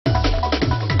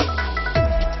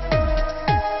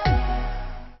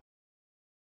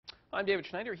I'm David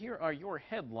Schneider. Here are your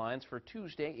headlines for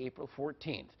Tuesday, April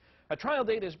 14th. A trial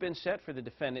date has been set for the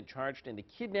defendant charged in the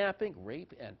kidnapping,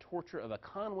 rape, and torture of a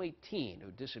Conway teen who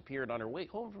disappeared on her way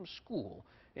home from school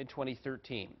in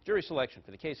 2013. Jury selection for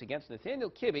the case against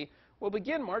Nathaniel Kibby will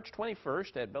begin March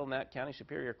 21st at Belknap County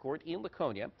Superior Court in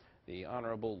Laconia. The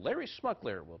Honorable Larry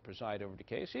Smuckler will preside over the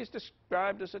case. He's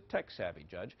described as a tech-savvy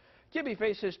judge. Kibby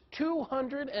faces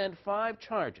 205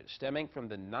 charges stemming from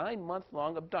the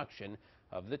 9-month-long abduction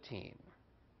of the teen.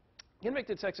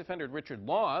 Convicted sex offender Richard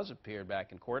Laws appeared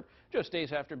back in court just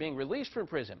days after being released from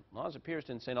prison. Laws appears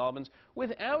in St. Albans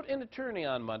without an attorney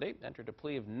on Monday, entered a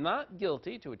plea of not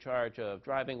guilty to a charge of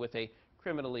driving with a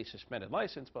criminally suspended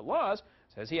license, but Laws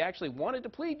says he actually wanted to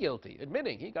plead guilty,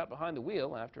 admitting he got behind the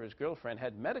wheel after his girlfriend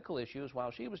had medical issues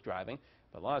while she was driving,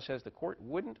 but Laws says the court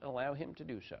wouldn't allow him to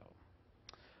do so.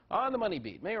 On the Money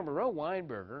Beat, Mayor Moreau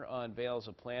Weinberger unveils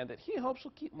a plan that he hopes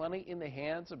will keep money in the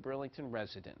hands of Burlington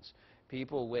residents.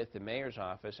 People with the mayor's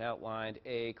office outlined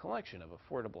a collection of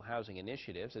affordable housing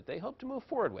initiatives that they hope to move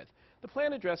forward with. The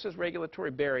plan addresses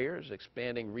regulatory barriers,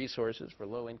 expanding resources for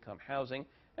low-income housing,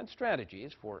 and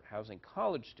strategies for housing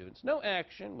college students. No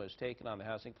action was taken on the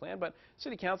housing plan, but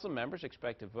City Council members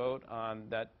expect to vote on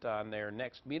that on their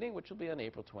next meeting, which will be on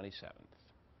April 27th.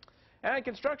 And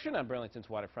construction on Burlington's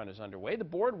waterfront is underway. The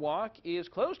boardwalk is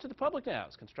closed to the public now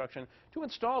as construction to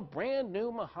install brand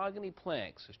new mahogany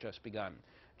planks has just begun.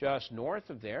 Just north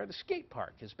of there, the skate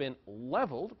park has been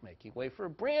leveled, making way for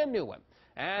a brand new one.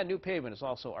 And new pavement has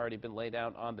also already been laid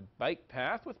out on the bike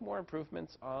path with more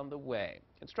improvements on the way.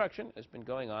 Construction has been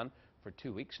going on for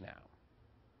 2 weeks now.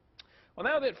 Well,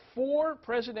 now that 4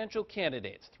 presidential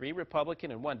candidates, 3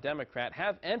 Republican and 1 Democrat,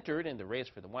 have entered in the race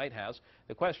for the White House,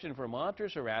 the question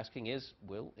Vermonters are asking is,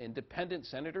 will independent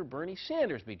Senator Bernie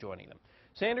Sanders be joining them?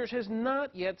 Sanders has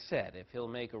not yet said if he'll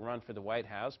make a run for the White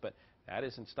House, but that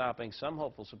isn't stopping some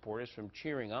hopeful supporters from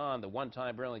cheering on the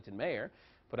one-time Burlington mayor.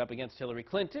 Put up against Hillary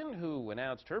Clinton, who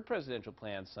announced her presidential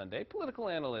plans Sunday, political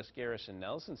analyst Garrison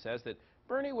Nelson says that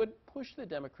Bernie would push the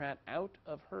Democrat out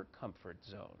of her comfort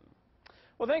zone.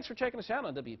 Well, thanks for checking us out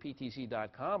on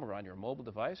WPTZ.com or on your mobile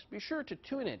device. Be sure to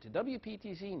tune in to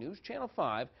WPTZ News Channel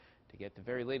 5 to get the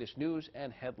very latest news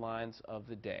and headlines of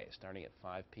the day, starting at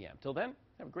 5 p.m. Till then,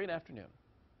 have a great afternoon.